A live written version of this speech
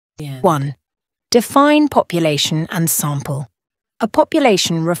1. Define population and sample. A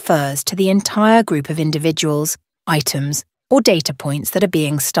population refers to the entire group of individuals, items, or data points that are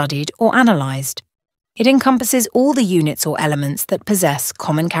being studied or analysed. It encompasses all the units or elements that possess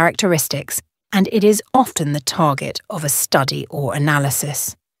common characteristics, and it is often the target of a study or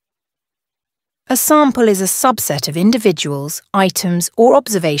analysis. A sample is a subset of individuals, items, or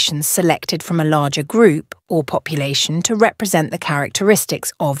observations selected from a larger group or population to represent the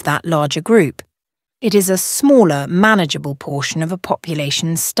characteristics of that larger group. It is a smaller, manageable portion of a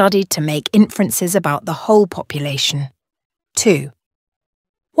population studied to make inferences about the whole population. 2.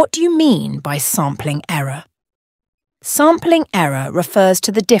 What do you mean by sampling error? Sampling error refers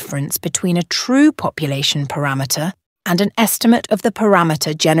to the difference between a true population parameter and an estimate of the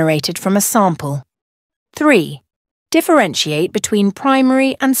parameter generated from a sample. 3. Differentiate between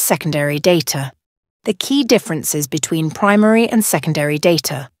primary and secondary data. The key differences between primary and secondary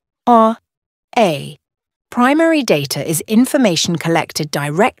data are: A. Primary data is information collected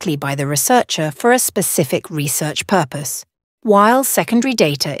directly by the researcher for a specific research purpose, while secondary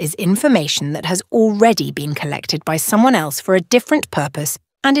data is information that has already been collected by someone else for a different purpose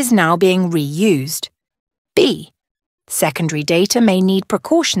and is now being reused. B. Secondary data may need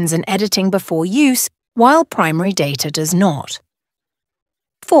precautions and editing before use, while primary data does not.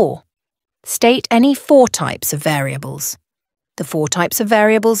 4. State any 4 types of variables. The 4 types of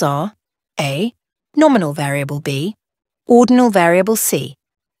variables are: A. Nominal variable B, ordinal variable C,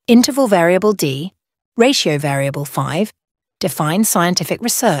 interval variable D, ratio variable 5. Define scientific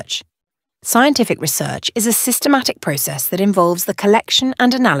research. Scientific research is a systematic process that involves the collection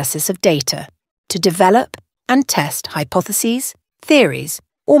and analysis of data to develop and test hypotheses, theories,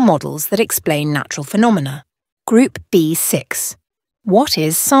 or models that explain natural phenomena. Group B6. What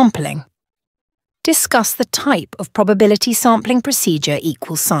is sampling? Discuss the type of probability sampling procedure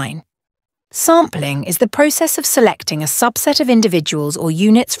 =. Sampling is the process of selecting a subset of individuals or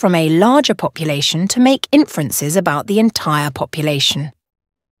units from a larger population to make inferences about the entire population.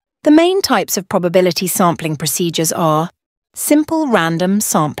 The main types of probability sampling procedures are: simple random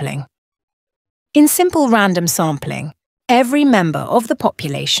sampling. In simple random sampling, every member of the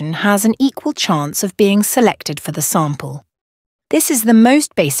population has an equal chance of being selected for the sample. This is the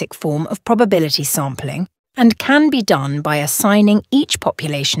most basic form of probability sampling and can be done by assigning each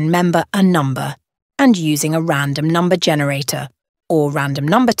population member a number and using a random number generator, or random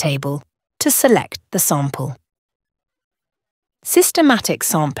number table, to select the sample. Systematic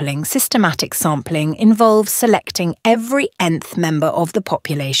sampling involves selecting every nth member of the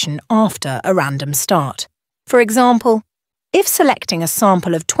population after a random start. For example, if selecting a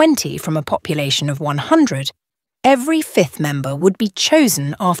sample of 20 from a population of 100, every 5th member would be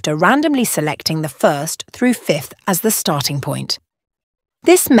chosen after randomly selecting the 1st through 5th as the starting point.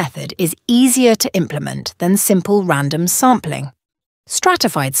 This method is easier to implement than simple random sampling.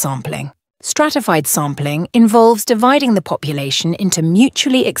 Stratified sampling. Stratified sampling involves dividing the population into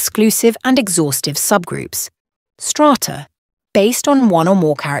mutually exclusive and exhaustive subgroups, strata, based on one or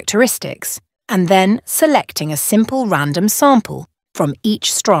more characteristics, and then selecting a simple random sample from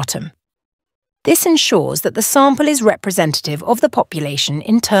each stratum. This ensures that the sample is representative of the population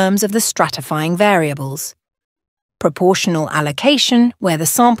in terms of the stratifying variables. Proportional allocation, where the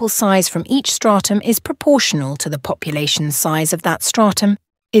sample size from each stratum is proportional to the population size of that stratum,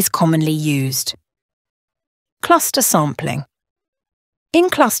 is commonly used. Cluster sampling. In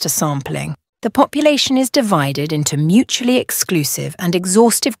cluster sampling, the population is divided into mutually exclusive and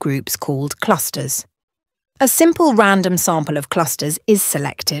exhaustive groups called clusters. A simple random sample of clusters is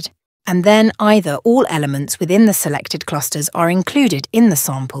selected, and then either all elements within the selected clusters are included in the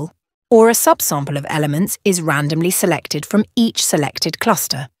sample, or a subsample of elements is randomly selected from each selected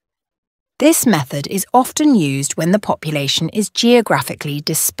cluster. This method is often used when the population is geographically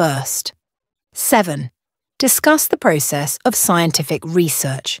dispersed. 7. Discuss the process of scientific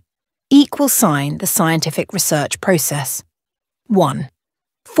research. The scientific research process. 1.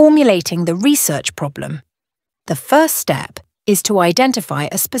 Formulating the research problem. The first step is to identify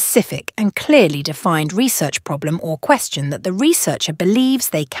a specific and clearly defined research problem or question that the researcher believes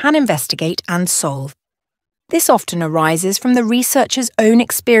they can investigate and solve. This often arises from the researcher's own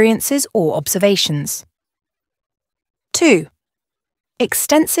experiences or observations. 2.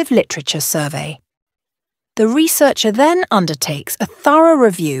 Extensive literature survey. The researcher then undertakes a thorough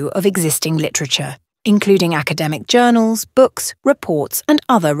review of existing literature, including academic journals, books, reports, and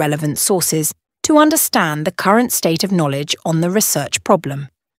other relevant sources, to understand the current state of knowledge on the research problem.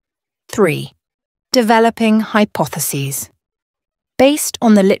 3. Developing hypotheses. Based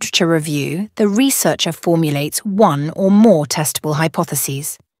on the literature review, the researcher formulates one or more testable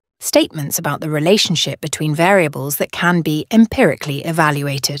hypotheses. statements about the relationship between variables that can be empirically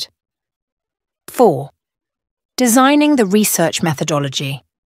evaluated. 4. Designing the research methodology.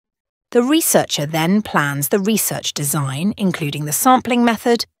 The researcher then plans the research design, including the sampling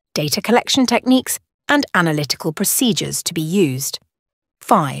method, data collection techniques, and analytical procedures to be used.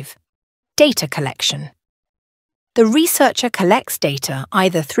 5. Data collection. The researcher collects data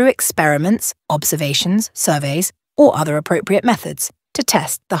either through experiments, observations, surveys, or other appropriate methods to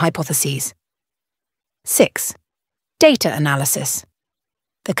test the hypotheses. 6. Data analysis.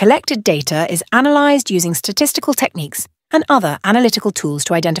 The collected data is analysed using statistical techniques and other analytical tools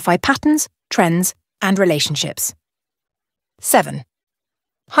to identify patterns, trends, and relationships. 7.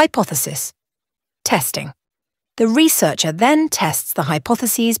 Hypothesis. Testing. The researcher then tests the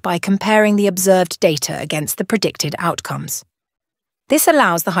hypotheses by comparing the observed data against the predicted outcomes. This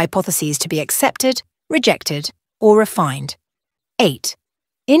allows the hypotheses to be accepted, rejected, or refined. 8.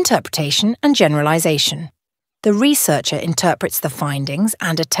 Interpretation and generalization. The researcher interprets the findings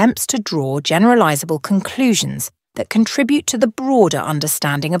and attempts to draw generalizable conclusions that contribute to the broader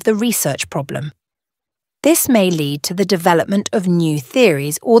understanding of the research problem. This may lead to the development of new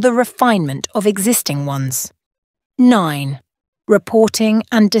theories or the refinement of existing ones. 9. Reporting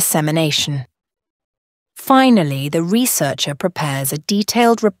and dissemination. Finally, the researcher prepares a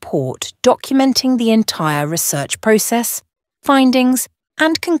detailed report documenting the entire research process, findings,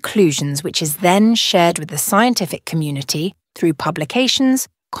 and conclusions, which is then shared with the scientific community through publications,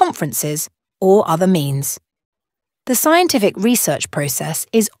 conferences, or other means. The scientific research process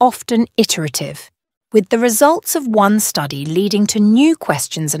is often iterative, with the results of one study leading to new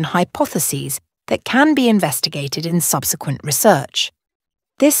questions and hypotheses that can be investigated in subsequent research.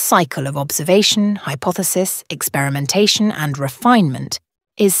 This cycle of observation, hypothesis, experimentation, and refinement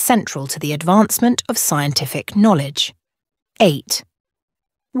is central to the advancement of scientific knowledge. 8.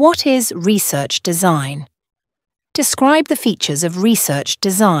 What is research design? Describe the features of research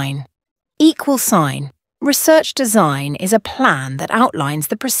design. =. Research design is a plan that outlines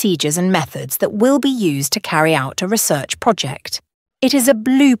the procedures and methods that will be used to carry out a research project. It is a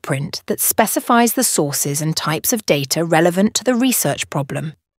blueprint that specifies the sources and types of data relevant to the research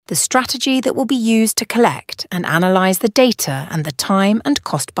problem, the strategy that will be used to collect and analyze the data, and the time and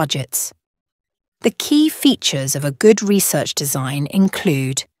cost budgets. The key features of a good research design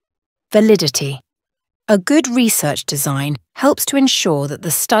include validity. A good research design helps to ensure that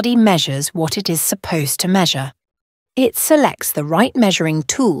the study measures what it is supposed to measure. It selects the right measuring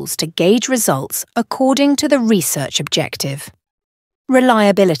tools to gauge results according to the research objective.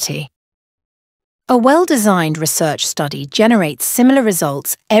 Reliability. A well-designed research study generates similar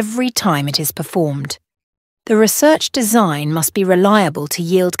results every time it is performed. The research design must be reliable to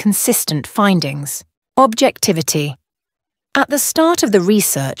yield consistent findings. Objectivity. At the start of the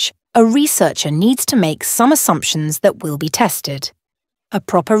research, a researcher needs to make some assumptions that will be tested. A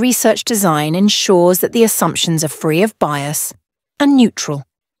proper research design ensures that the assumptions are free of bias and neutral.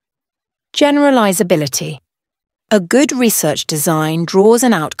 Generalizability. A good research design draws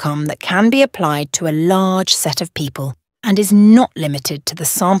an outcome that can be applied to a large set of people and is not limited to the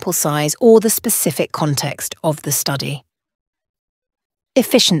sample size or the specific context of the study.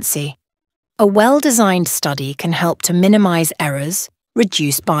 Efficiency. A well-designed study can help to minimize errors,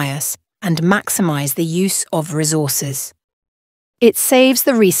 reduce bias, and maximize the use of resources. It saves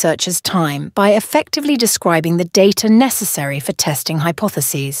the researcher's time by effectively describing the data necessary for testing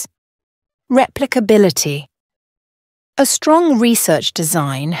hypotheses. Replicability. A strong research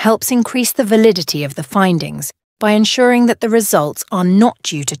design helps increase the validity of the findings by ensuring that the results are not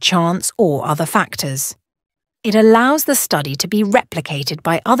due to chance or other factors. It allows the study to be replicated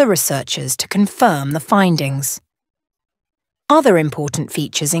by other researchers to confirm the findings. Other important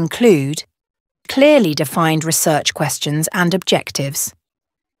features include clearly defined research questions and objectives,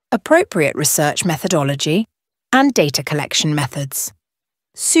 appropriate research methodology and data collection methods,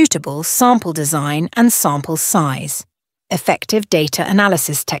 suitable sample design and sample size, effective data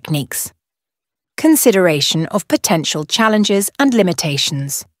analysis techniques, consideration of potential challenges and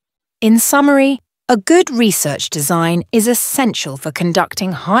limitations. In summary, a good research design is essential for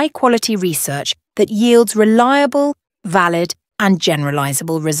conducting high-quality research that yields reliable, valid, and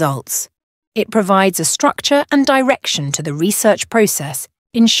generalizable results. It provides a structure and direction to the research process,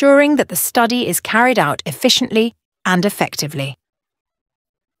 ensuring that the study is carried out efficiently and effectively.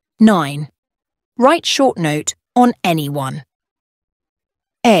 9. Write short note on any one.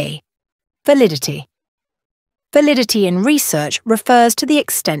 A. Validity. Validity in research refers to the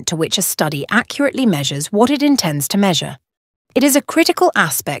extent to which a study accurately measures what it intends to measure. It is a critical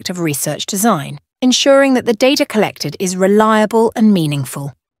aspect of research design, ensuring that the data collected is reliable and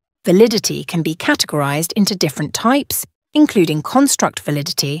meaningful. Validity can be categorized into different types, including construct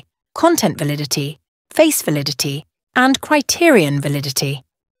validity, content validity, face validity, and criterion validity.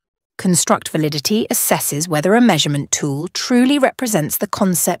 Construct validity assesses whether a measurement tool truly represents the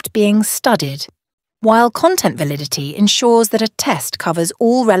concept being studied, while content validity ensures that a test covers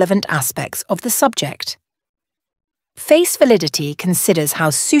all relevant aspects of the subject. Face validity considers how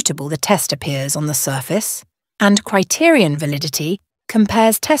suitable the test appears on the surface, and criterion validity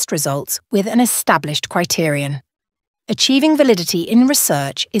compares test results with an established criterion. Achieving validity in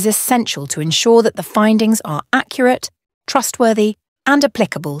research is essential to ensure that the findings are accurate, trustworthy, and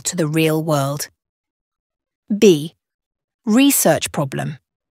applicable to the real world. B. Research problem.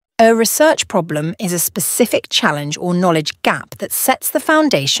 A research problem is a specific challenge or knowledge gap that sets the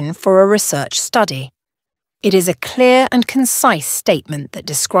foundation for a research study. It is a clear and concise statement that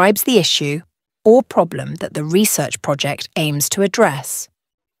describes the issue or problem that the research project aims to address.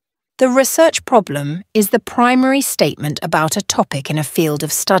 The research problem is the primary statement about a topic in a field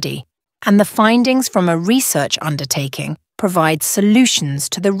of study, and the findings from a research undertaking provide solutions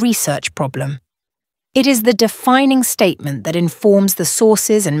to the research problem. It is the defining statement that informs the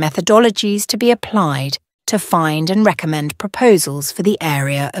sources and methodologies to be applied to find and recommend proposals for the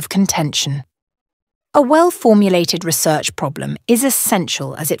area of contention. A well-formulated research problem is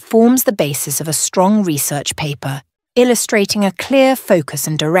essential as it forms the basis of a strong research paper, illustrating a clear focus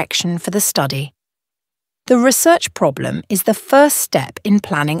and direction for the study. The research problem is the first step in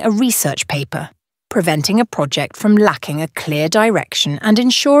planning a research paper, preventing a project from lacking a clear direction and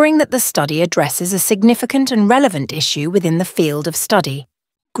ensuring that the study addresses a significant and relevant issue within the field of study.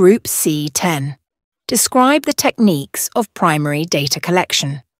 Group C10. Describe the techniques of primary data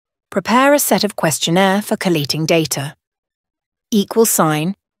collection. Prepare a set of questionnaire for collating data.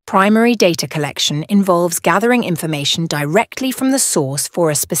 Primary data collection involves gathering information directly from the source for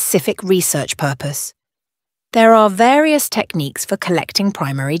a specific research purpose. There are various techniques for collecting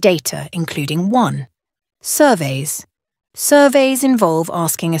primary data, including 1. Surveys. Surveys involve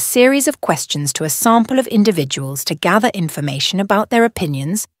asking a series of questions to a sample of individuals to gather information about their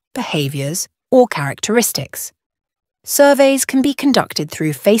opinions, behaviours, or characteristics. Surveys can be conducted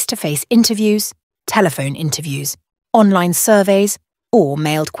through face-to-face interviews, telephone interviews, online surveys, or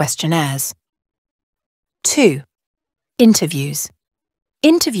mailed questionnaires. 2. Interviews.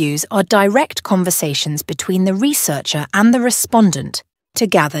 Interviews are direct conversations between the researcher and the respondent to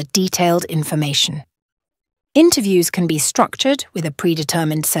gather detailed information. Interviews can be structured with a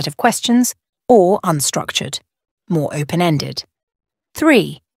predetermined set of questions or unstructured, more open-ended.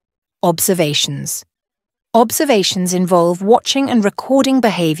 3. Observations. Observations involve watching and recording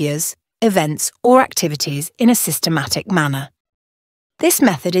behaviours, events, or activities in a systematic manner. This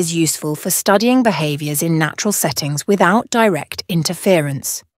method is useful for studying behaviours in natural settings without direct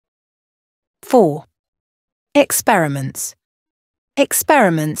interference. 4. Experiments.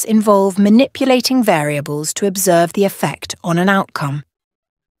 Experiments involve manipulating variables to observe the effect on an outcome.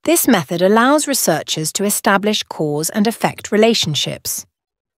 This method allows researchers to establish cause and effect relationships.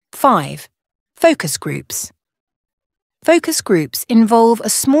 5. Focus groups. Focus groups involve a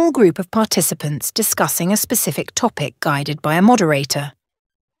small group of participants discussing a specific topic guided by a moderator.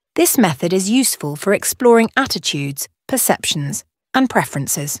 This method is useful for exploring attitudes, perceptions, and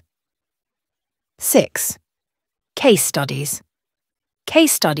preferences. 6. Case studies.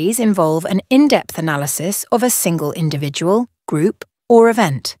 Case studies involve an in-depth analysis of a single individual, group, or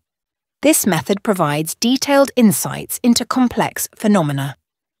event. This method provides detailed insights into complex phenomena.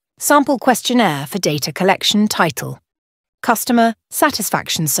 Sample questionnaire for data collection title. Customer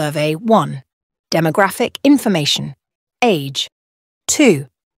Satisfaction Survey 1. Demographic information. Age. 2.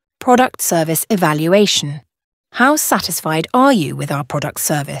 Product Service Evaluation. How satisfied are you with our product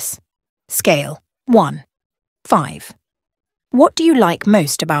service? Scale 1. 5. What do you like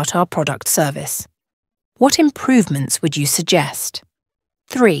most about our product service? What improvements would you suggest?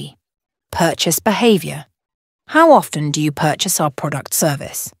 3. Purchase behaviour. How often do you purchase our product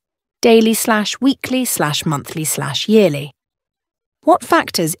service? Daily/weekly/monthly/yearly. What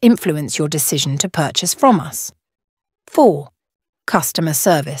factors influence your decision to purchase from us? 4. Customer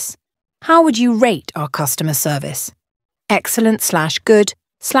service. How would you rate our customer service?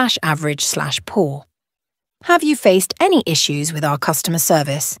 Excellent/good/average/poor. Have you faced any issues with our customer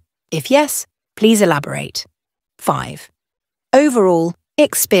service? If yes, please elaborate. 5. Overall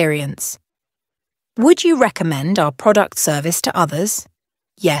experience. Would you recommend our product service to others?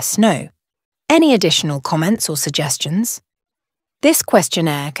 Yes, no. Any additional comments or suggestions? This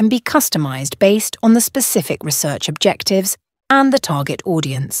questionnaire can be customized based on the specific research objectives and the target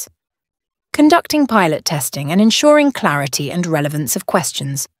audience. Conducting pilot testing and ensuring clarity and relevance of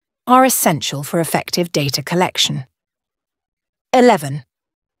questions are essential for effective data collection. 11.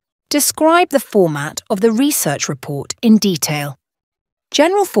 Describe the format of the research report in detail.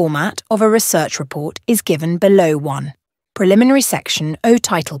 General format of a research report is given below 1. Preliminary section O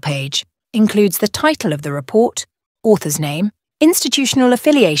title page includes the title of the report, author's name, institutional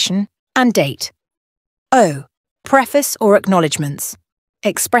affiliation, and date. O. Preface or acknowledgements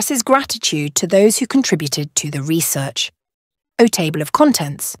expresses gratitude to those who contributed to the research. O. Table of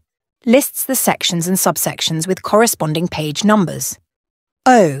contents lists the sections and subsections with corresponding page numbers.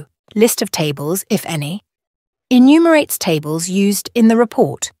 O. List of tables, if any, enumerates tables used in the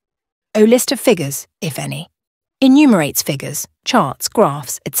report. O. List of figures, if any, enumerates figures, charts,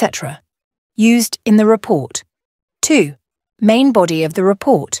 graphs, etc. used in the report. 2. Main body of the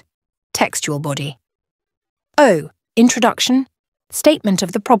report, textual body. O. Introduction, statement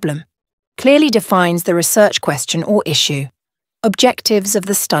of the problem, clearly defines the research question or issue. Objectives of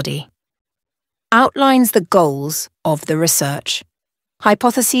the study. Outlines the goals of the research.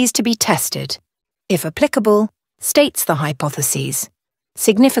 Hypotheses to be tested. If applicable, states the hypotheses.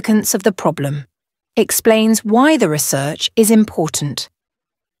 Significance of the problem. Explains why the research is important.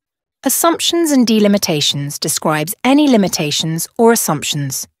 Assumptions and delimitations describes any limitations or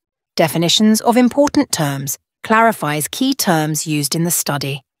assumptions. Definitions of important terms clarifies key terms used in the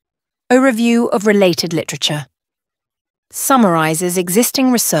study. A review of related literature. Summarizes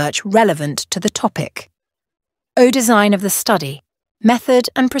existing research relevant to the topic. O. Design of the study. Method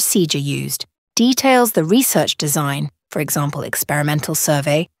and procedure used. Details the research design, for example, experimental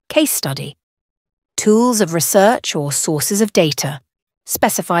survey, case study. Tools of research or sources of data.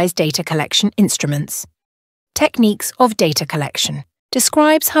 Specifies data collection instruments. Techniques of data collection.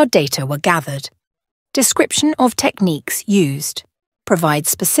 Describes how data were gathered. Description of techniques used. Provides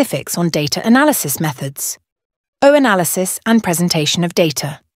specifics on data analysis methods. O. Analysis and presentation of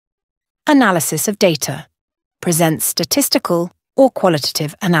data. Analysis of data. Presents statistical or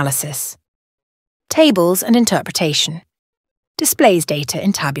qualitative analysis. Tables and interpretation. Displays data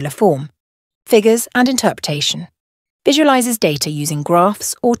in tabular form. Figures and interpretation. Visualizes data using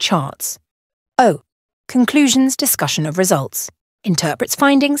graphs or charts. O. Conclusions, discussion of results. Interprets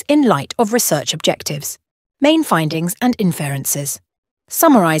findings in light of research objectives. Main findings and inferences.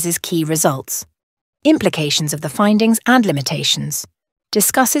 Summarizes key results. Implications of the findings and limitations.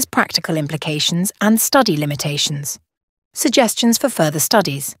 Discusses practical implications and study limitations. Suggestions for further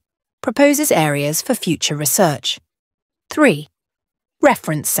studies. Proposes areas for future research. 3.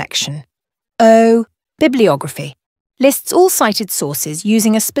 Reference section. O. Bibliography. Lists all cited sources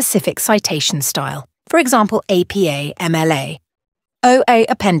using a specific citation style, for example APA, MLA. OA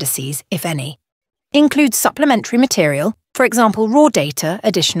appendices, if any. Includes supplementary material, for example raw data,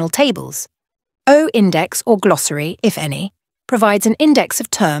 additional tables. O index or glossary, if any, provides an index of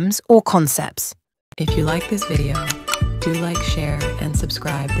terms or concepts. If you like this video, do like, share, and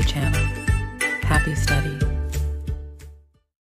subscribe the channel. Happy study!